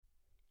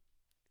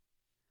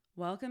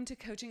Welcome to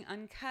Coaching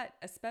Uncut,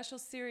 a special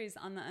series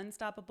on the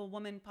Unstoppable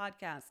Woman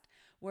podcast,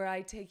 where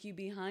I take you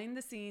behind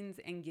the scenes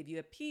and give you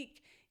a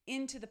peek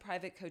into the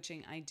private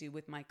coaching I do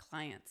with my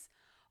clients.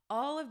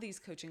 All of these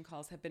coaching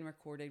calls have been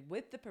recorded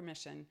with the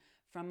permission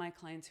from my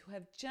clients who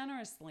have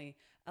generously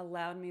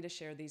allowed me to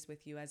share these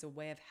with you as a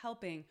way of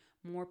helping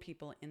more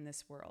people in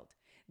this world.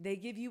 They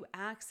give you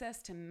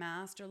access to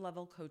master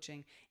level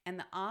coaching and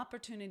the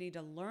opportunity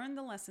to learn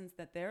the lessons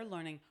that they're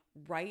learning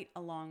right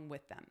along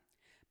with them.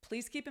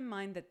 Please keep in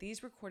mind that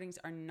these recordings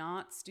are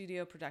not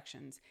studio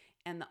productions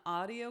and the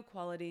audio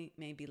quality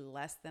may be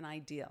less than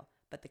ideal,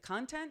 but the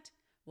content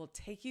will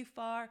take you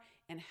far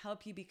and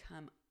help you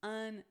become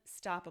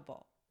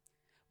unstoppable.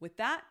 With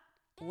that,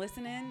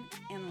 listen in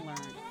and learn.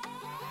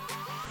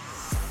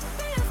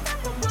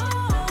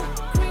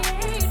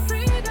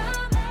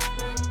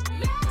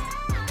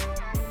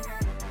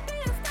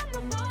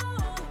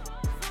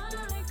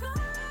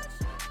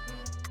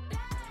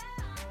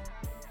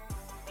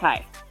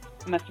 Hi.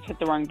 I must have hit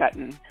the wrong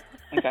button.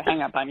 I think I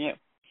hung up on you.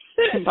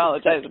 I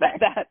apologize about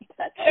that.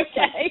 That's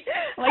okay.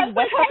 Like,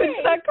 what happened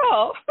to that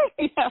call?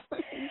 Yeah,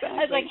 exactly. I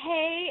was like,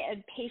 hey,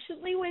 and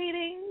patiently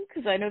waiting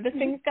because I know the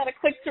thing's got to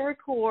click to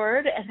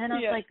record. And then I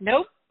was like,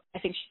 nope, I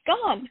think she's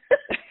gone.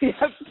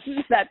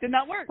 Yep, that did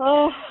not work.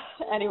 Oh,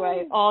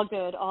 anyway, all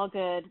good, all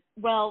good.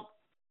 Well,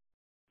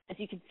 as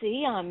you can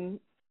see, I'm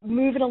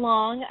moving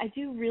along. I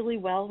do really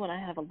well when I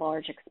have a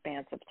large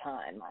expanse of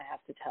time, I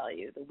have to tell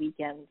you. The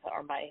weekends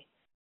are my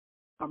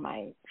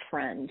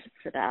friend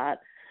for that.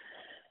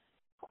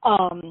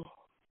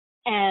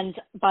 And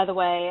by the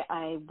way,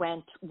 I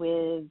went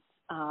with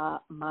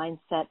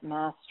Mindset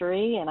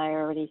Mastery, and I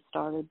already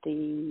started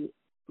the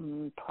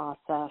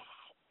process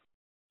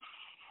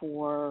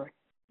for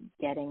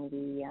getting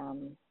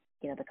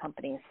the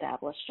company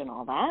established and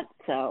all that.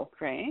 So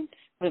great.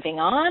 Moving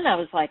on, I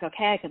was like,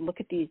 okay, I could look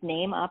at these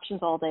name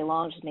options all day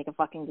long, just make a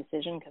fucking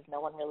decision because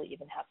no one really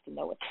even has to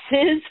know what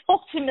this is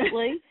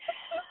ultimately.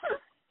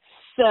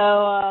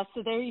 So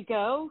there you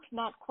go.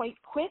 Not quite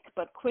quick,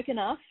 but quick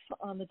enough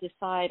on the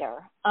decider.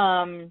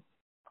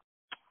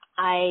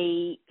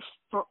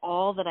 For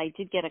all that I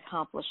did get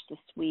accomplished this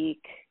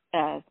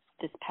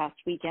past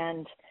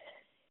weekend,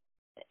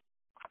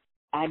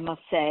 I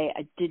must say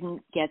I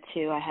didn't get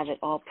to, I have it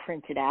all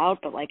printed out,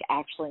 but like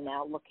actually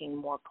now looking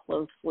more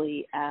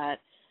closely at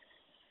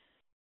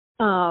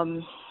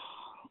all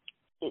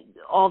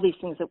these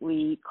things that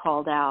we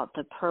called out,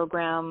 the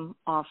program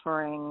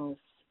offerings,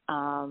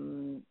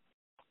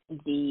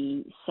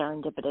 the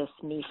serendipitous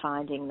me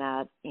finding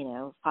that,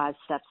 5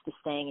 steps to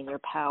staying in your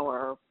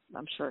power.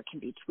 I'm sure it can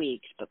be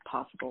tweaked, but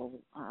possible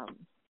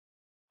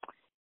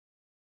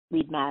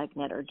lead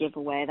magnet or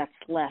giveaway. That's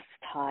less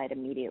tied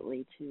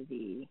immediately to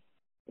the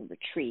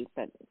retreat,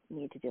 but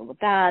need to deal with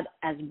that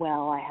as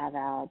well. I have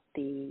out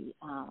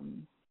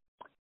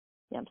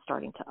I'm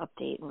starting to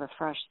update and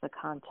refresh the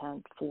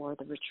content for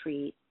the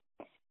retreat.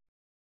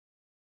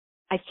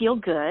 I feel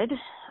good.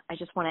 I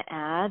just want to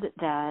add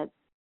that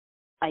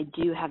I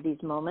do have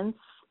these moments.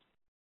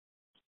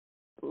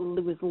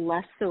 It was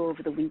less so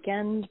over the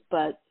weekend,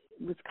 but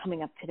it was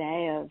coming up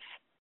today of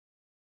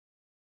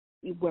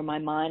where my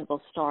mind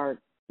will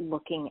start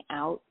looking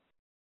out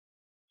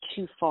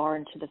too far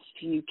into the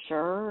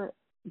future,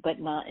 but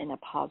not in a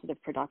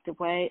positive, productive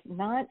way,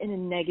 not in a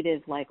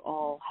negative, like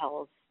all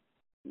hell's,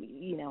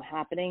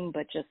 happening,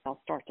 but just I'll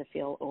start to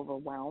feel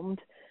overwhelmed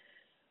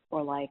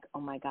or like, oh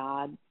my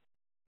God,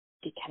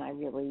 can I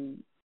really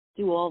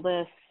do all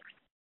this?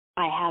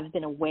 I have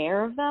been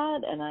aware of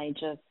that, and I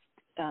just,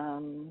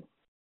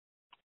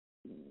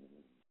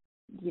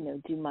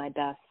 do my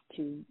best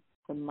to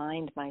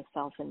remind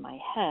myself in my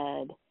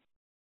head,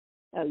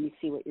 oh, you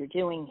see what you're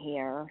doing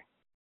here.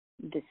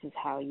 This is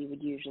how you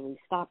would usually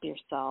stop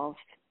yourself,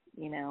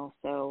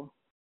 so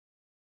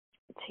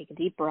take a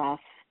deep breath.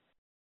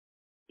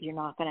 You're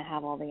not going to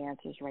have all the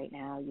answers right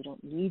now. You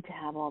don't need to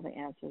have all the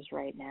answers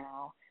right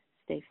now.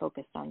 Stay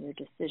focused on your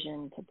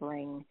decision to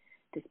bring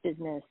this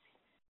business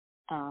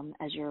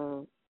as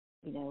your,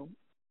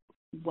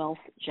 wealth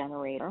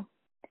generator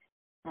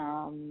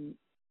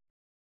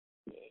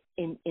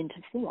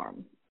into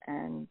form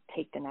and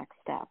take the next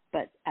step.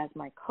 But as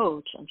my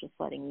coach, I'm just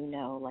letting you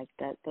know, like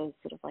that those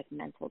sort of like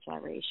mental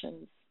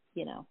gyrations,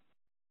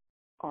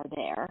 are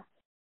there.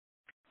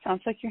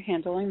 Sounds like you're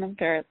handling them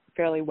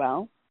fairly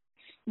well.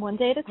 One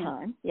day at a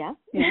time, yeah.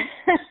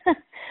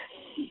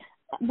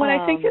 What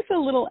I think is a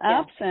little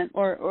absent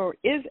or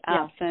is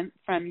absent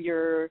from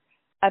your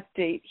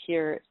update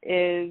here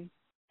is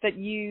that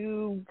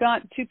you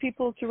got 2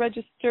 people to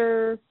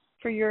register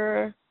for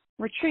your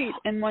retreat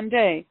in one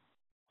day.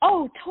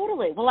 Oh,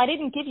 totally. Well, I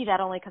didn't give you that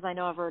only because I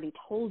know I've already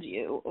told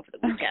you over the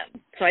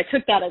weekend. So I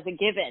took that as a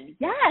given.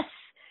 Yes,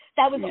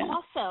 that was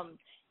awesome.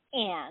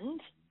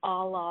 And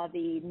a la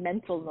the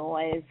mental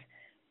noise,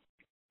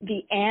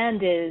 the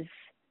and is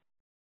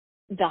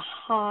the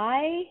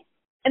high,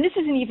 and this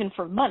isn't even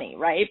for money,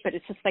 right? But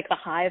it's just like the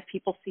high of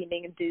people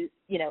seeming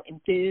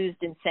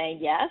enthused and saying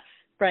yes,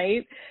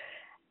 right?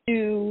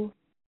 To,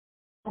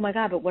 oh my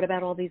God, but what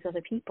about all these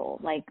other people?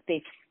 Like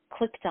they've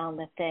clicked on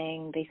the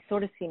thing. They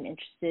sort of seem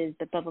interested,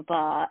 but blah, blah,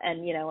 blah.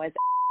 And, you know, as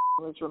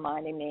was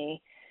reminding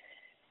me,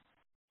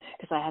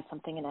 because I had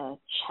something in a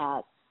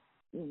chat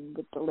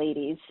with the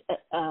ladies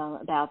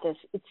about this,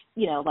 it's,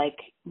 you know, like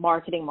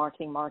marketing,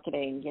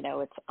 you know,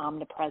 it's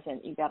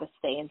omnipresent. You got to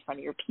stay in front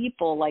of your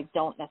people. Like,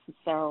 don't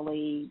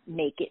necessarily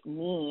make it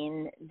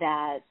mean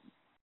that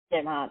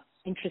they're not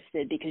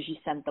interested because you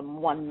sent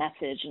them one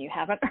message and you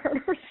haven't heard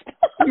a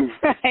response.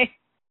 Right.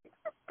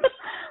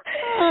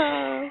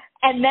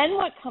 And then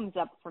what comes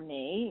up for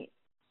me,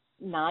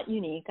 not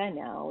unique, I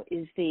know,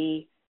 is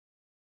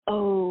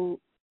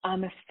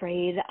I'm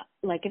afraid,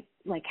 like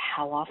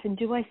how often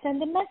do I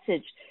send a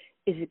message?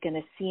 Is it going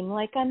to seem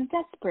like I'm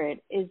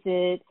desperate? Is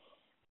it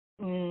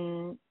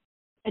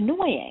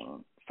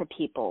annoying for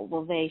people?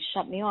 Will they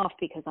shut me off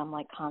because I'm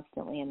like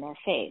constantly in their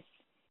face?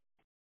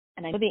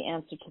 And I know the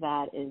answer to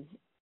that is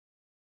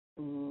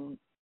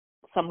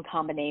some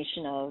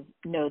combination of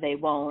no, they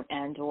won't,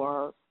 and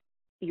or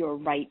your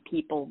right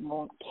people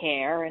won't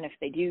care. And if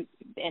they do,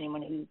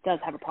 anyone who does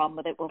have a problem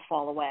with it will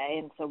fall away.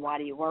 And so why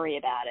do you worry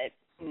about it?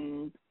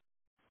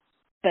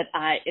 But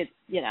I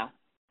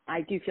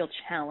do feel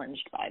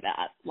challenged by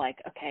that.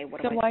 Like, okay,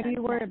 what do I So why do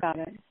you worry about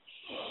it?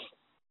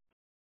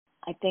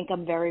 I think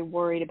I'm very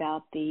worried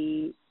about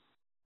it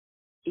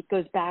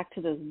goes back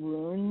to those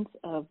wounds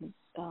of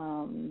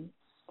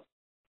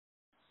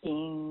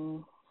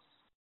being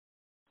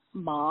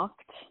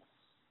mocked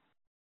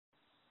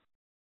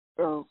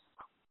or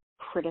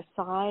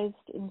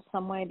criticized in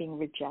some way, being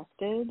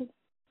rejected.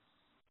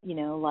 You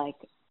know, like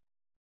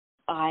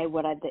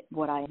what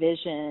I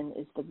vision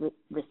is the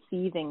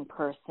receiving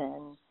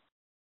person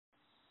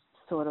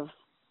sort of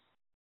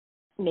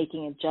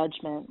making a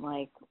judgment,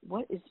 like,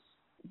 what is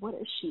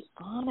she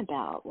on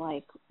about?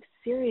 Like,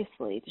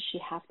 seriously, does she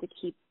have to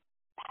keep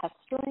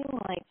pestering?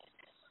 Like,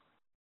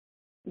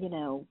 you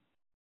know,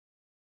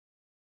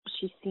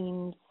 she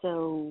seems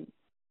so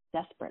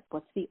desperate.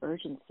 What's the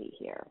urgency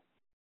here?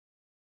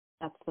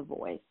 That's the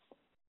voice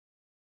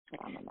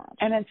that I'm imagining.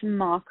 And it's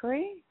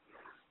mockery?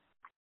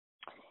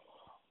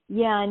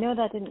 Yeah, I know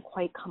that didn't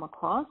quite come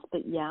across,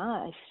 but yeah,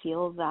 I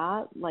feel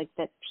that, like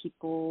that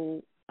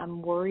people,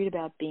 I'm worried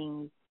about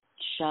being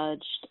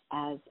judged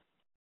as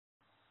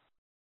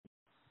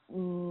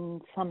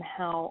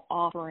somehow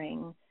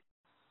offering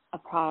a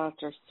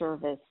product or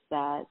service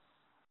that,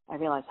 I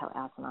realize how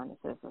asinine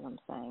this is as I'm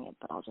saying it,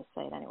 but I'll just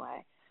say it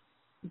anyway,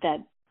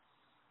 that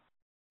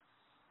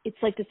it's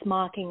like this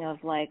mocking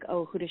of like,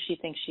 oh, who does she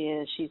think she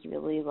is? She's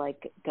really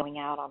like going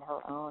out on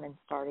her own and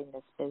starting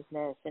this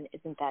business, and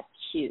isn't that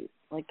cute?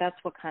 Like,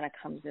 that's what kind of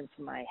comes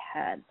into my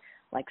head.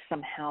 Like,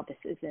 somehow this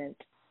isn't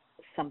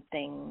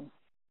something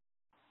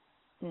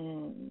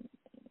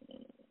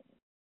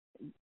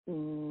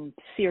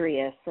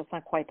serious. That's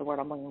not quite the word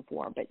I'm looking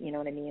for, but you know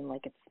what I mean?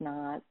 Like, it's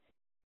not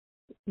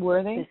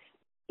worthy.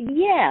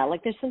 Yeah,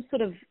 like there's some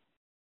sort of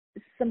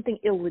something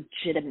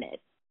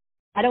illegitimate.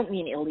 I don't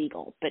mean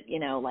illegal, but you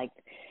know, like,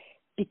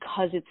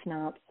 because it's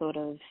not sort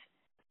of,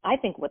 I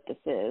think what this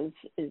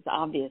is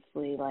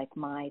obviously like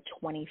my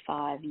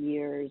 25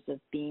 years of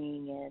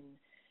being in,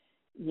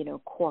 you know,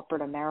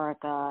 corporate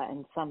America,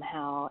 and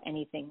somehow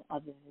anything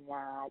other than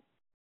that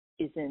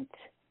isn't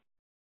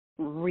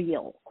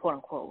real, quote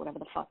unquote, whatever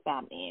the fuck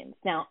that means.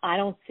 Now, I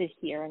don't sit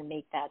here and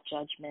make that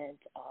judgment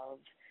of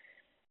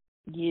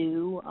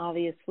you,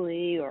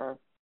 obviously, or,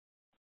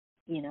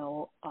 you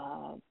know,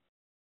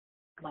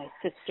 my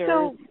sisters,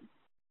 so,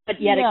 but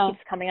yet it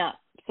keeps coming up.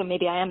 So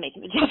maybe I am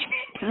making the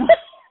judgment.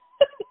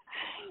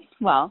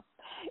 Well,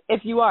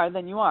 if you are,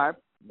 then you are.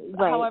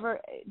 Right. However,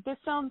 this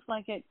sounds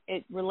like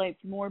it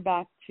relates more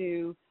back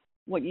to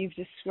what you've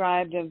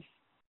described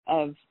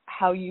of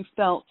how you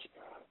felt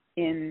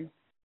in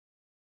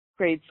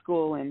grade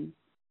school, and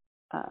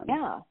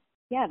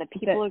that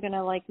people are going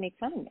to like make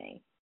fun of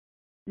me.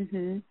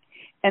 Mm-hmm.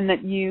 And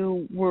that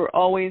you were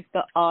always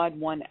the odd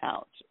one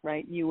out,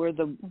 right? You were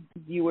the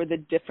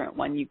different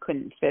one. You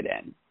couldn't fit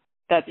in.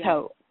 That's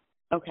how.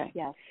 Okay.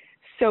 Yes.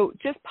 So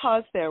just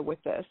pause there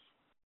with this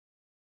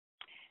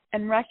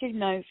and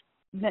recognize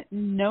that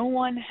no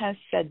one has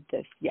said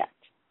this yet.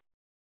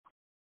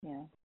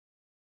 Yeah.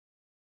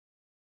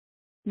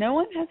 No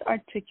one has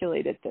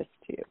articulated this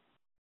to you.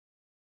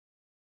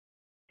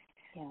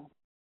 Yeah.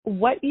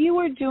 What you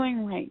are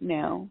doing right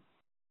now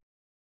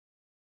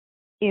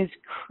is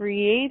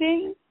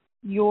creating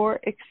your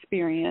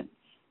experience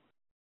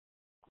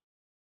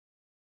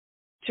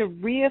to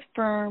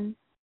reaffirm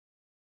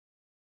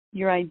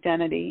your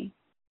identity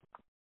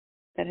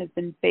that has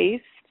been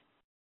based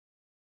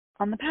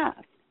on the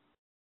past.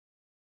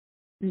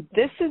 And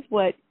this is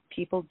what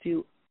people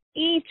do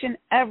each and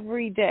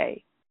every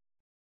day.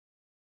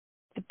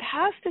 The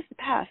past is the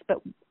past,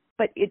 but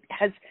it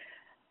has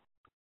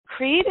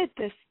created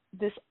this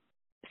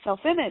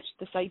self-image,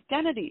 this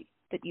identity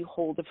that you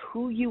hold of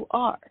who you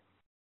are.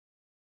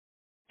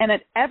 And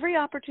at every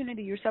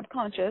opportunity, your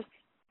subconscious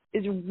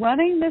is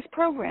running this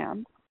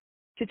program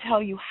to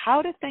tell you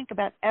how to think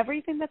about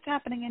everything that's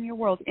happening in your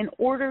world in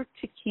order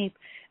to keep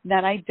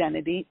that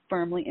identity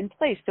firmly in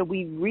place. So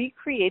we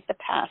recreate the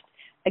past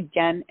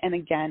again and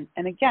again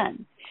and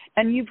again.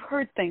 And you've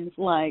heard things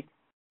like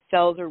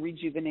cells are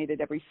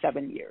rejuvenated every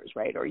 7 years,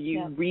 right? Or you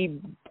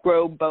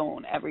regrow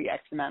bone every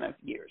X amount of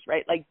years,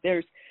 right? Like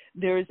there's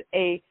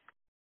a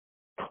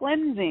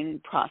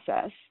cleansing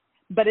process,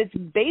 but it's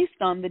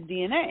based on the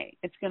DNA.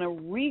 It's going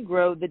to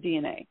regrow the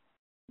DNA,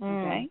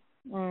 okay?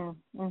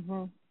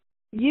 Mm-hmm.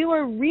 You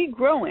are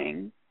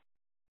regrowing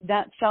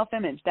that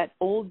self-image, that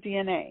old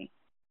DNA.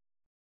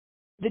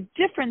 The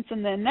difference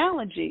in the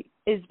analogy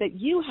is that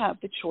you have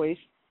the choice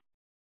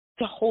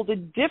to hold a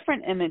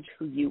different image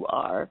who you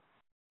are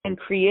and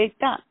create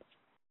that.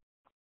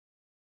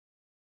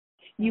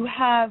 You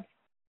have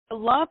the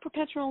law of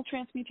perpetual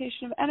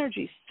transmutation of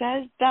energy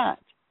says that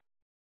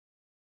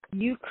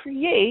you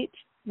create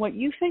what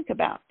you think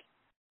about.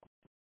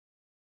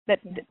 That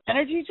the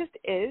energy just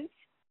is.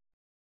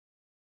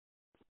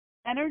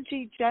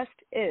 Energy just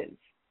is.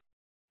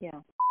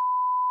 Yeah.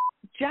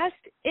 Just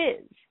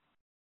is.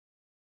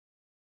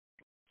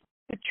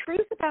 The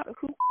truth about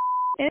who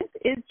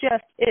is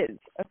just is,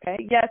 okay?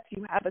 Yes,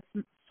 you have a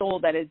soul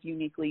that is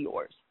uniquely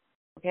yours,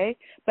 okay?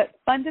 But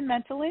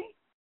fundamentally,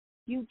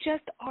 you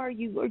just are.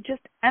 You are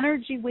just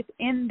energy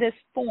within this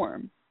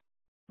form.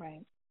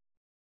 Right.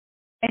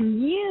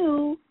 And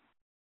you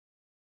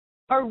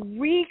are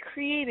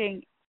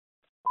recreating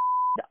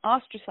the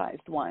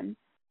ostracized one,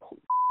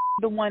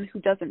 the one who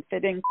doesn't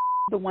fit in,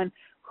 the one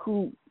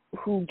who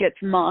gets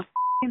mocked,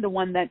 the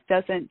one that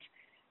doesn't,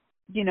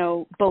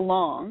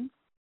 belong.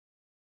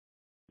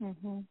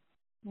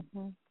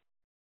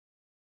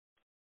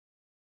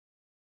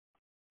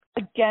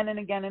 Again and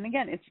again and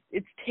again.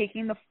 It's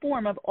taking the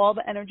form of all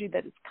the energy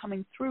that is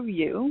coming through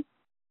you.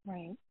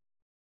 Right.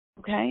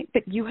 Okay?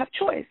 But you have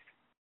choice.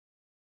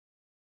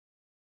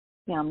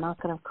 Yeah, I'm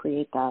not going to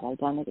create that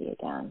identity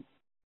again.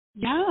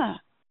 Yeah.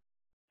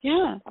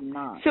 I'm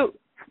not. So,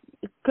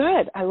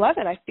 good. I love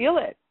it. I feel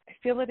it. I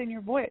feel it in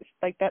your voice.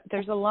 Like that.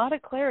 There's a lot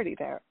of clarity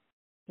there.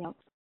 Yep.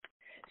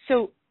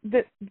 So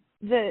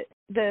the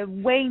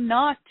way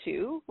not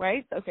to,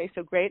 right? Okay,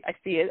 so great. I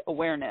see it.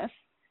 Awareness.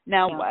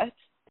 Now what?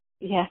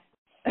 Yeah.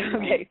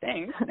 Okay,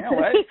 thanks. Now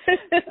what?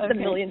 The $1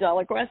 million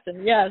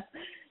question. Yes.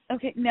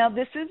 Okay, now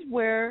this is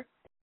where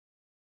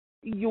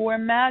your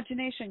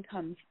imagination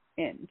comes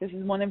in. This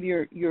is one of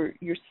your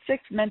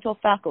 6 mental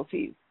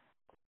faculties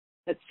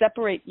that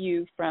separate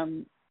you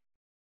from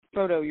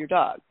Frodo, your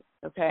dog,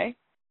 okay?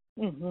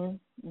 You're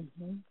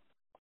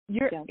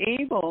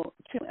able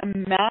to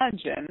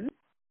imagine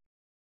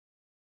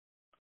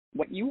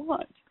what you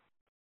want.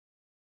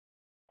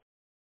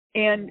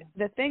 And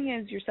the thing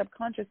is, your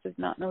subconscious does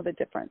not know the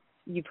difference.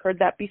 You've heard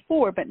that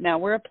before, but now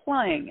we're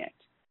applying it,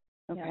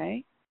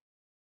 okay?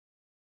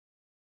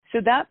 So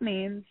that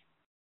means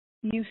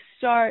you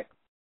start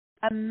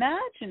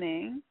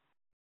imagining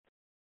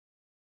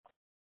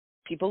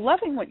people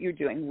loving what you're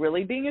doing,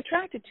 really being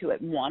attracted to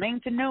it, wanting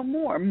to know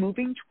more,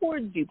 moving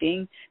towards you,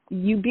 being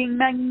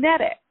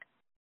magnetic,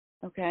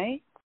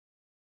 okay?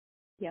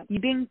 Yeah. You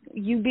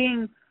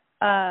being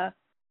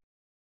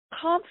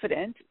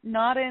confident,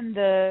 not in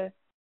the,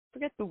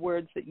 forget the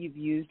words that you've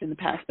used in the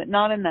past, but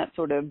not in that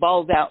sort of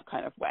balls out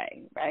kind of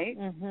way, right?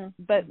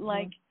 But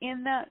like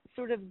in that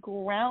sort of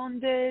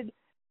grounded,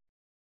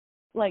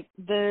 like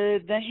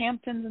the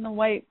Hamptons and the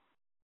white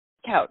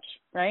couch,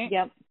 right?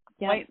 Yep.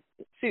 White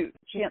suit.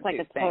 It's like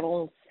a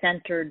total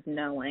centered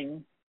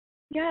knowing.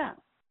 Yeah.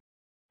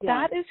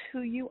 That is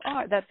who you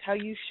are. That's how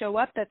you show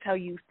up. That's how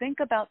you think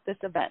about this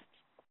event.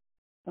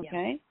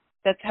 Okay?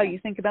 That's how you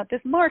think about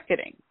this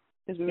marketing,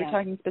 because we were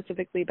talking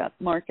specifically about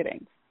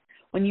marketing.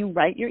 When you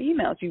write your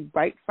emails, you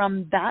write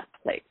from that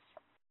place.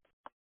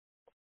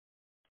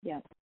 Yeah.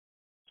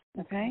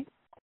 Okay?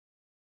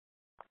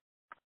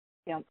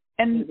 Yeah.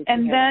 And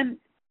then,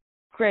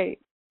 great.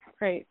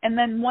 And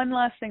then one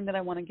last thing that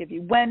I want to give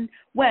you. When,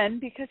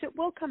 because it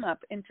will come up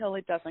until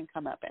it doesn't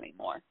come up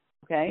anymore.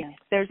 Okay? Yes.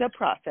 There's a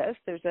process.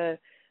 There's a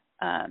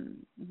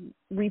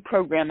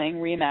reprogramming,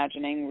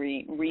 reimagining,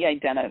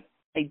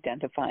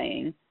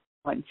 identifying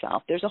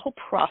oneself. There's a whole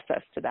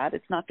process to that.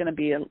 It's not going to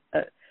be a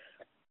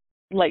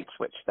light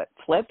switch that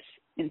flips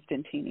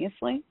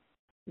instantaneously.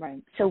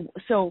 Right.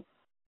 So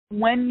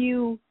when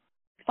you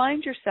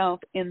find yourself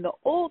in the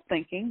old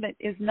thinking that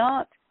is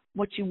not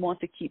what you want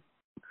to keep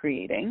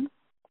creating,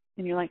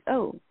 and you're like,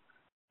 oh,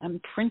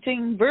 I'm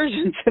printing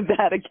versions of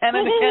that again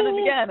and again and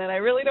again, and I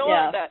really don't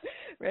want that,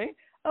 right?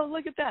 Oh,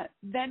 look at that.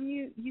 Then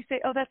you say,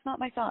 oh, that's not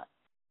my thought.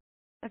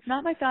 That's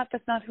not my thought.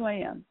 That's not who I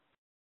am.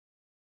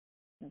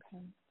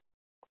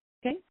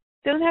 Okay?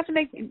 Doesn't have to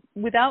make,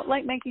 without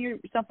like making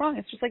yourself wrong.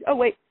 It's just like, oh,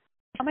 wait,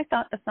 that's not my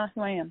thought. That's not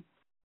who I am.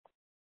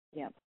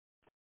 Yeah.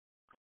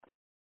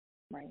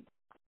 Right.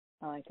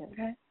 I like it.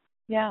 Okay?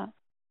 Yeah.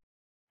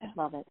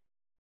 Love it.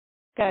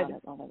 Good.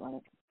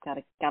 Love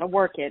it. Gotta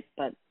work it,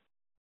 but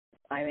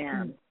I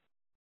am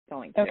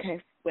going to.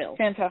 Okay. Will.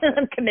 Fantastic.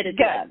 I'm committed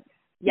to that.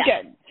 Yes.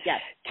 Good. Yes.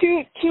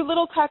 Two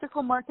little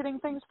tactical marketing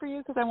things for you,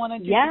 because I want to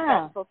do some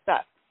practical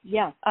stuff.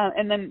 Yeah.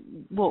 And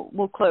then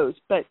we'll close.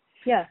 But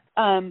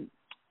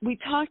we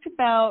talked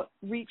about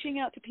reaching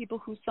out to people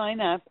who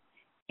sign up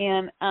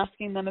and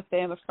asking them if they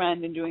have a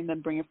friend and doing the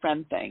bring a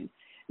friend thing.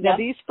 Now,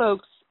 these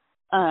folks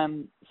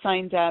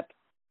signed up.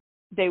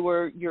 They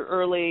were your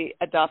early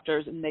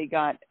adopters, and they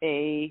got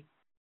a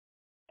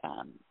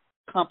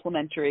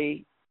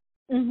complimentary.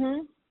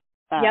 Mm-hmm.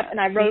 Yep,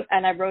 and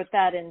I wrote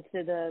that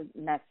into the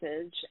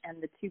message.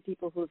 And the 2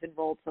 people who have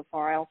enrolled so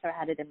far, I also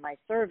had it in my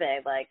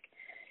survey, like,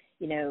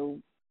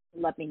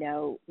 let me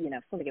know,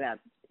 something about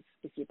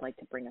if you'd like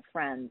to bring a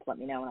friend, let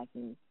me know, and I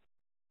can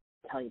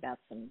tell you about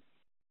some.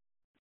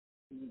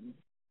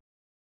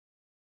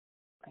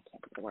 I can't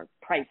think of the word,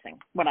 pricing,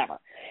 whatever.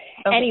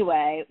 Okay.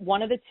 Anyway,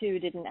 one of the 2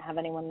 didn't have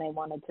anyone they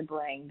wanted to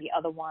bring. The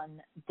other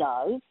one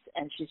does,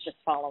 and she's just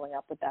following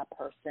up with that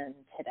person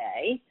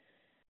today.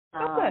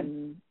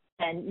 Good.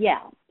 And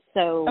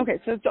so. Okay,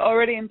 so it's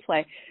already in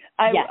play.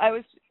 I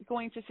was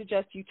going to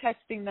suggest you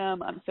texting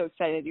them. I'm so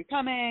excited you're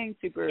coming.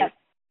 Super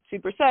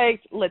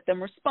psyched. Let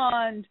them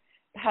respond.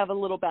 Have a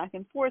little back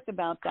and forth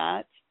about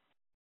that.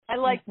 I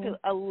like to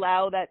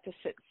allow that to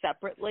sit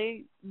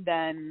separately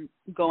than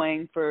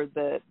going for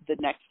the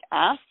next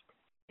ask,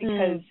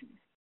 because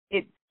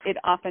it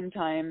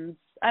oftentimes,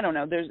 I don't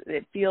know,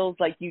 it feels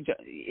like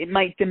it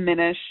might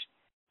diminish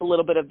a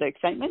little bit of the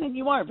excitement, and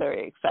you are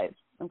very excited.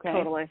 Okay.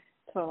 Totally.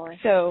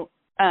 So,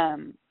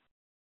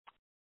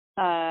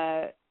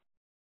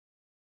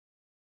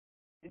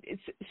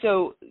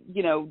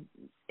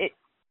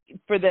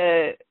 for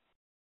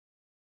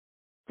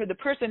the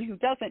person who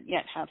doesn't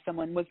yet have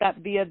someone, was that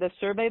via the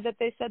survey that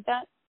they said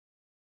that?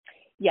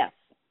 Yes.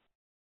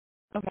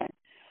 Okay.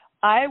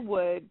 I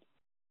would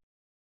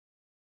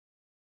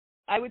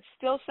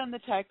still send the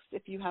text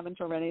if you haven't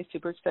already.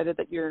 Super excited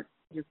that you're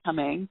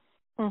coming.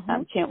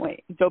 Can't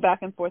wait. Go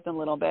back and forth a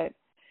little bit.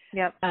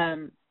 Yep.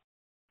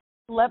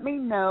 Let me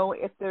know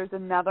if there's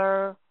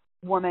another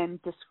woman.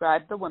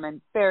 Describe the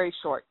woman very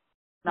short,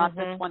 not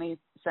the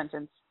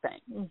 20-sentence thing.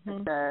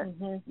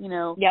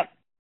 Yep.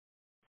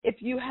 If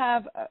you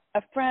have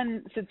a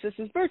friend, since this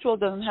is virtual, it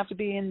doesn't have to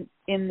be in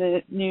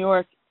the New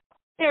York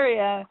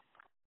area,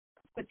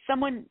 but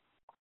someone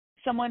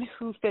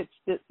who fits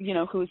the,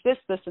 who's this,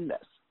 and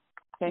this.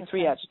 Okay,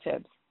 3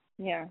 adjectives.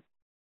 Yeah.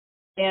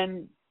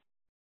 And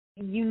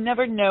you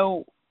never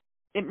know,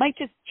 it might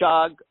just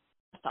jog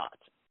a thought,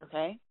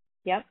 okay?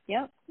 Yep,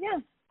 yeah.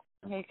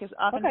 Okay, because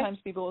oftentimes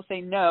people will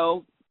say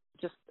no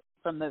just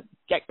from the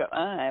get-go.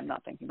 I'm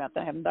not thinking about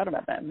that. I haven't thought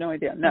about that. I have no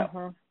idea.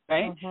 No.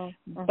 Right?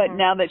 But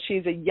now that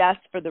she's a yes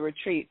for the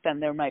retreat,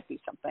 then there might be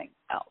something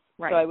else.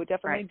 Right. So I would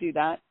definitely do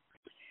that.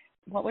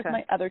 What was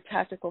my other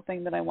tactical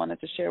thing that I wanted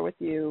to share with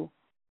you?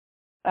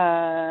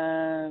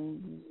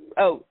 Send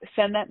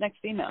that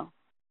next email.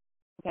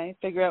 Okay?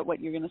 Figure out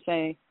what you're going to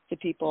say to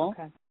people.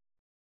 Okay.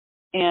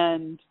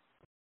 And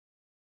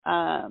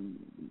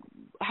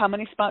how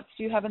many spots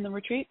do you have in the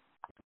retreat?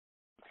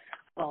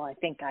 Well, I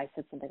think I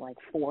said something like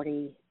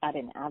 40. I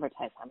didn't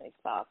advertise how many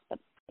spots, but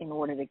in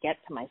order to get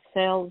to my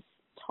sales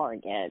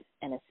target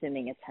and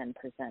assuming a 10%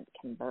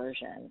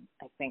 conversion,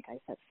 I think I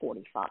said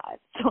 45.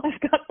 So I've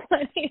got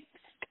plenty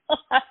of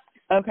spots.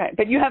 Okay,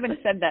 but you haven't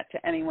said that to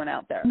anyone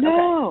out there.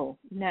 No.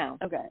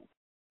 Okay.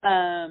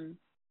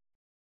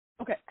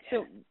 Okay,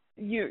 so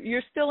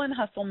you're still in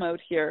hustle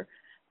mode here.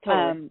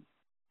 Totally.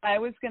 I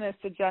was going to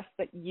suggest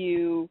that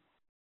you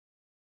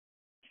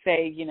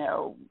say,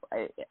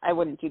 I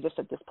wouldn't do this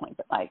at this point,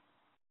 but like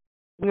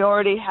we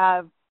already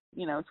have,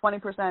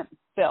 20%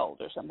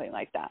 filled or something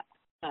like that.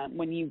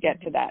 When you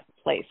get to that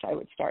place, I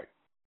would start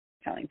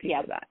telling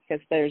people that,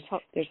 because there's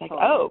like,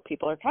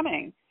 people are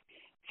coming.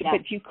 So,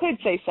 but you could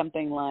say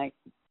something like,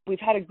 we've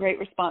had a great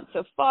response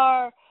so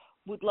far.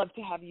 Would love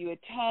to have you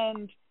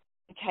attend.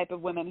 The type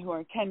of women who are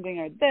attending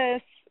are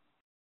this.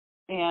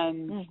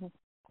 And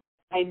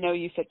I know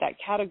you fit that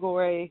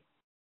category.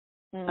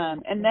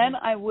 And then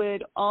I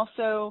would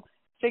also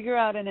figure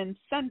out an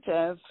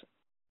incentive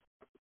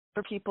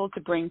for people to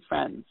bring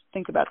friends.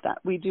 Think about that.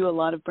 We do a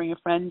lot of bring a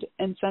friend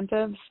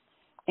incentives,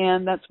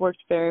 and that's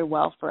worked very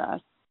well for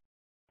us.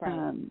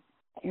 Right.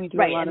 We do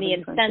a lot and of the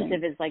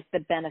incentive is like the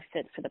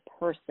benefit for the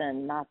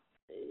person, not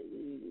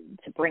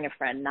to bring a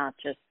friend, not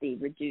just the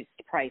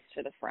reduced price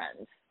for the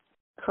friends.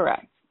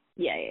 Correct.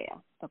 Yeah.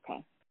 Okay.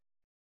 I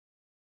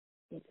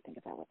need to think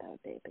about what that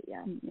would be, but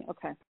yeah.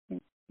 Okay.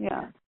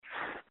 Yeah.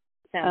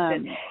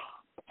 Sounds good.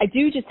 I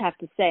do just have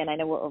to say, and I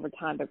know we're over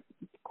time, but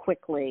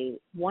quickly,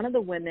 one of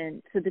the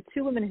women, so the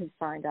 2 women who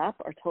signed up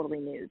are totally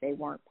new. They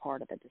weren't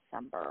part of the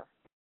December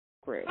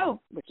group. Oh,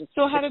 which is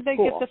how did they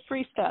cool. get the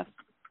free stuff?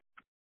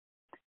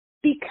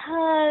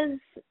 Because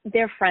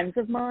they're friends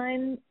of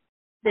mine.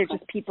 They're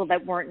just people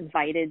that weren't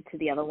invited to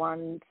the other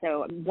one.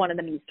 So one of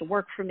them used to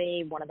work for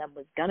me. One of them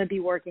was going to be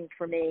working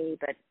for me,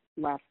 but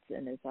left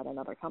and is at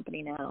another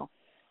company now.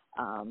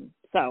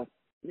 So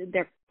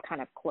they're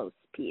kind of close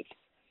peeps.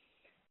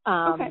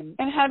 Okay.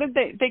 And how did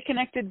they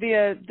connected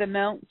via the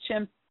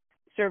MailChimp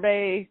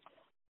survey?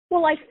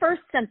 Well, I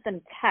first sent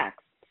them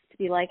texts to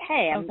be like,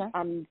 hey,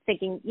 I'm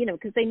thinking,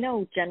 because they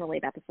know generally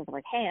about this stuff.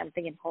 Like, hey, I'm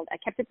thinking, I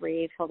kept it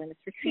brief, holding this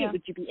retreat. Yeah.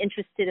 Would you be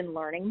interested in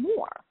learning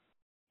more?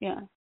 Yeah.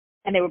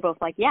 And they were both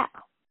like, yeah.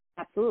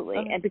 Absolutely.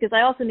 Okay. And because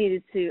I also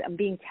needed to, I'm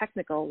being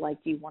technical,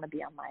 like, do you want to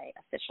be on my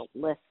official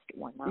list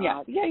or not?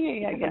 Yeah.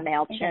 Because of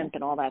MailChimp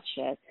and all that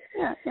shit.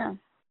 Yeah.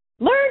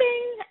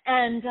 Learning.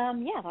 And,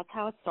 that's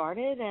how it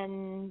started.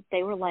 And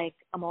they were like,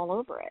 I'm all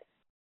over it.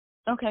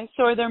 Okay.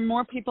 So are there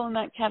more people in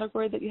that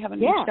category that you haven't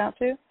reached out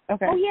to?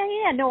 Okay. Oh,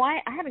 yeah. No, I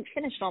haven't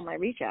finished all my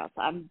reach outs.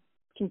 I'm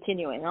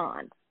continuing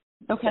on.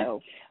 Okay.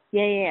 So,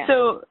 yeah.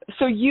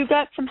 So you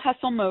got some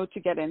hustle mode to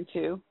get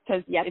into,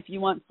 because if you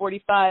want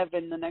 45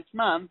 in the next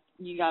month,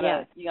 you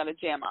gotta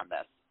jam on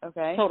this.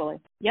 Okay. Totally.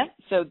 Yep.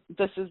 So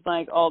this is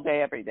like all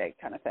day, every day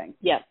kind of thing.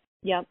 Yep.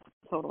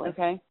 Totally.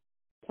 Okay.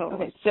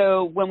 Totally. Okay.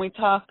 So when we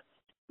talk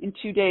in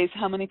 2 days,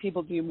 how many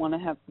people do you want to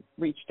have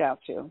reached out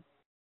to?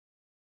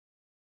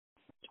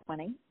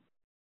 20.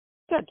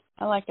 Good.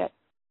 I like it.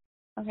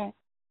 Okay.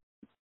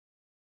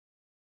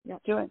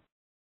 Yep. Do it.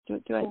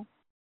 Cool.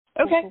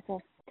 Okay.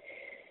 Cool.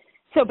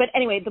 So, but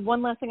anyway, the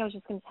one last thing I was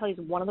just going to tell you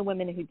is one of the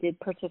women who did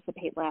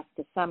participate last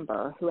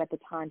December, who at the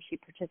time she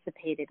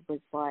participated was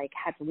like,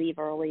 had to leave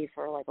early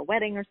for like a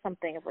wedding or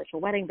something, a virtual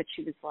wedding, but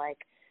she was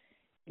like,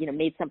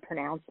 made some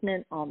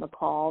pronouncement on the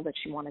call that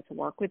she wanted to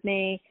work with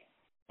me.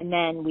 And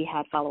then we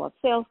had follow-up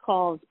sales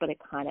calls, but it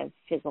kind of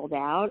fizzled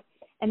out.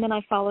 And then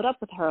I followed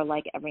up with her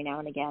like every now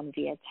and again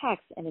via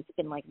text, and it's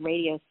been like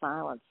radio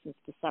silence since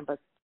December,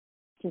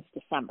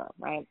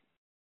 right?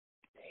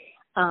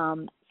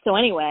 So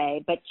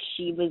anyway, but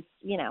she was,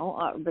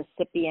 a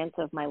recipient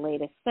of my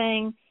latest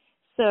thing.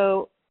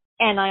 So,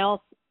 and I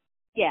also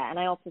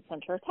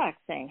sent her a text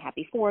saying,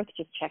 Happy 4th,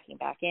 just checking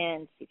back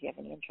in, see if you have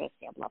any interest,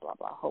 blah, blah,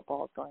 blah. Hope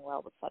all is going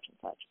well with such and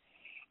such.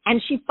 And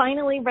she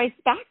finally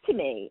writes back to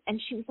me, and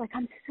she was like,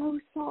 I'm so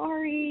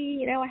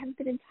sorry, I haven't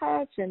been in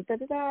touch, and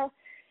da-da-da.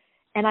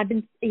 And I've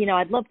been,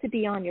 I'd love to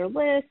be on your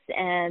list,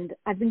 and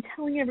I've been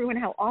telling everyone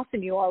how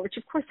awesome you are, which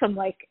of course I'm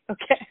like,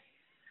 okay.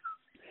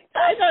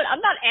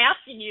 I'm not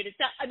asking you to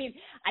tell. I mean,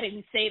 I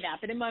didn't say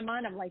that, but in my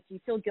mind, I'm like, do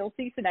you feel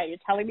guilty? So now you're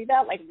telling me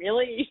that? Like,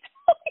 really? Are you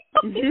telling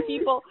all these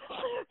people?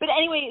 But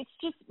anyway, it's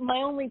just, my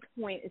only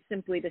point is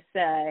simply to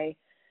say,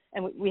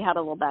 and we had a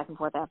little back and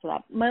forth after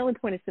that. My only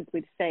point is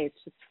simply to say,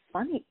 it's just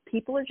funny.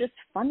 People are just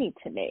funny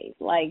to me.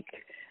 Like,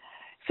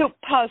 so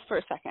pause for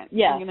a second.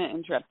 Yeah. I'm going to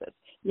interrupt this.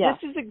 Yeah.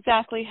 This is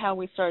exactly how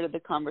we started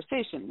the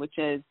conversation, which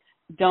is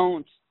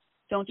don't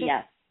just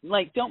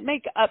don't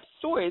make up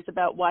stories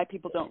about why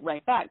people don't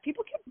write back.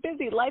 People get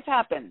busy. Life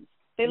happens.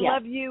 They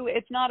love you.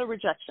 It's not a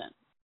rejection.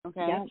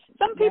 Okay. Yeah.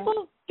 Some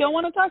people don't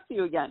want to talk to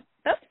you again.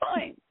 That's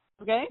fine.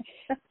 Okay.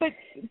 but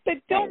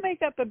don't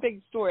make up a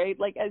big story.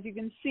 Like, as you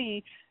can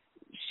see,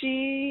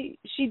 she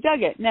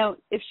dug it. Now,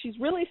 if she's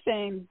really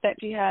saying that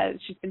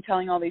she's been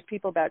telling all these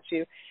people about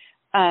you,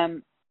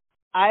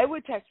 I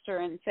would text her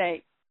and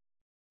say,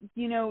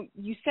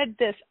 you said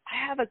this. I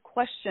have a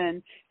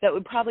question that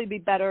would probably be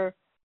better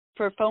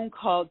for a phone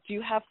call. Do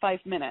you have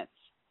 5 minutes?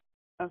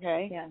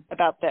 Okay. Yeah.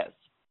 About this.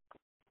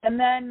 And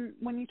then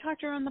when you talk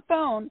to her on the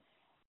phone,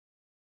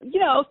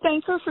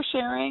 thank her for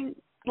sharing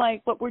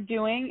like what we're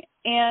doing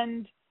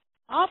and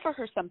offer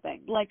her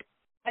something. Like,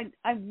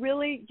 I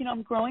really,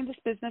 I'm growing this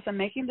business. I'm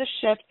making this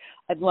shift.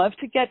 I'd love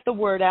to get the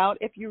word out.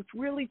 If you're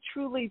really,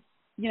 truly,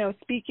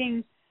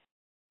 speaking,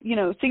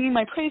 singing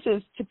my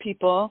praises to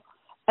people,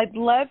 I'd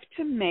love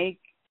to make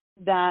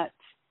that,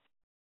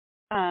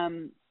 a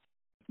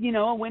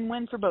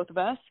win-win for both of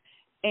us.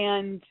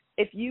 And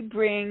if you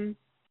bring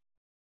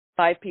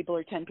 5 people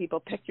or 10 people,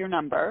 pick your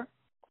number,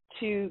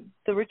 to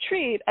the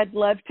retreat, I'd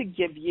love to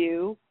give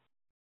you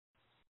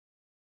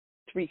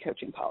 3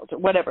 coaching calls or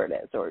whatever it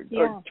is, or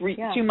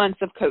 2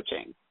 months of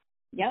coaching.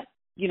 Yep.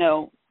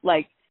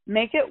 Like,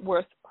 make it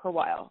worth her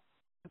while.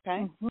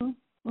 Okay?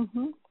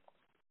 Mm-hmm.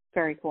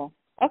 Very cool.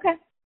 Okay.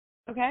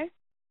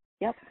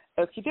 Yep.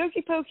 Okie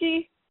dokie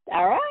pokey.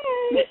 All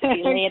right. See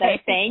you later.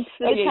 Okay. Thanks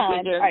for the time.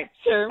 Ginger. All right.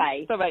 Sure.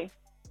 Bye. Bye-bye.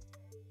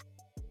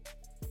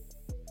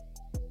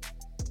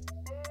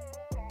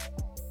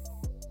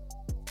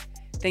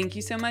 Thank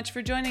you so much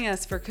for joining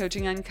us for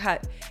Coaching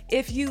Uncut.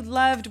 If you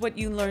loved what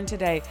you learned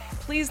today,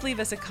 please leave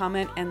us a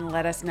comment and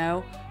let us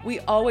know. We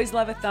always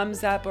love a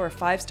thumbs up or a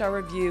 5-star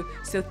review,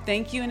 so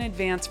thank you in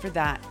advance for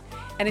that.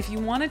 And if you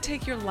want to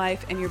take your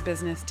life and your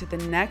business to the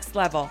next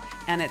level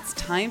and it's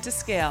time to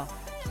scale,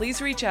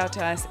 please reach out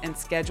to us and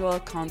schedule a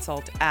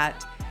consult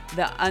at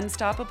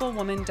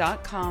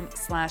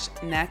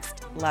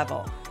theunstoppablewoman.com/next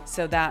level.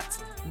 So that's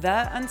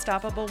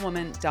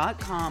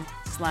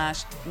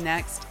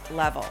theunstoppablewoman.com/next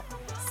level.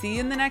 See you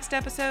in the next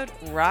episode.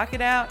 Rock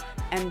it out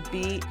and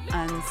be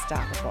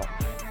unstoppable.